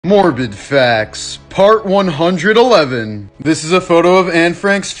Morbid Facts, Part 111. This is a photo of Anne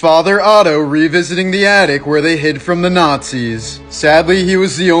Frank's father Otto revisiting the attic where they hid from the Nazis. Sadly, he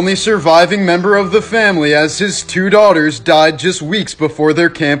was the only surviving member of the family as his two daughters died just weeks before their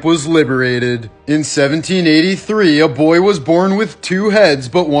camp was liberated. In 1783, a boy was born with two heads,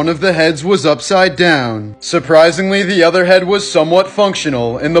 but one of the heads was upside down. Surprisingly, the other head was somewhat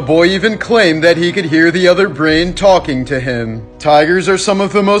functional, and the boy even claimed that he could hear the other brain talking to him. Tigers are some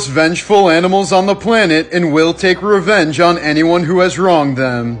of the most vengeful animals on the planet and will take revenge on anyone who has wronged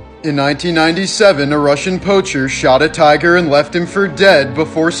them. In 1997, a Russian poacher shot a tiger and left him for dead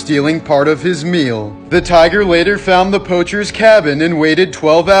before stealing part of his meal. The tiger later found the poacher's cabin and waited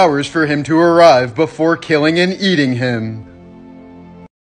 12 hours for him to arrive before killing and eating him.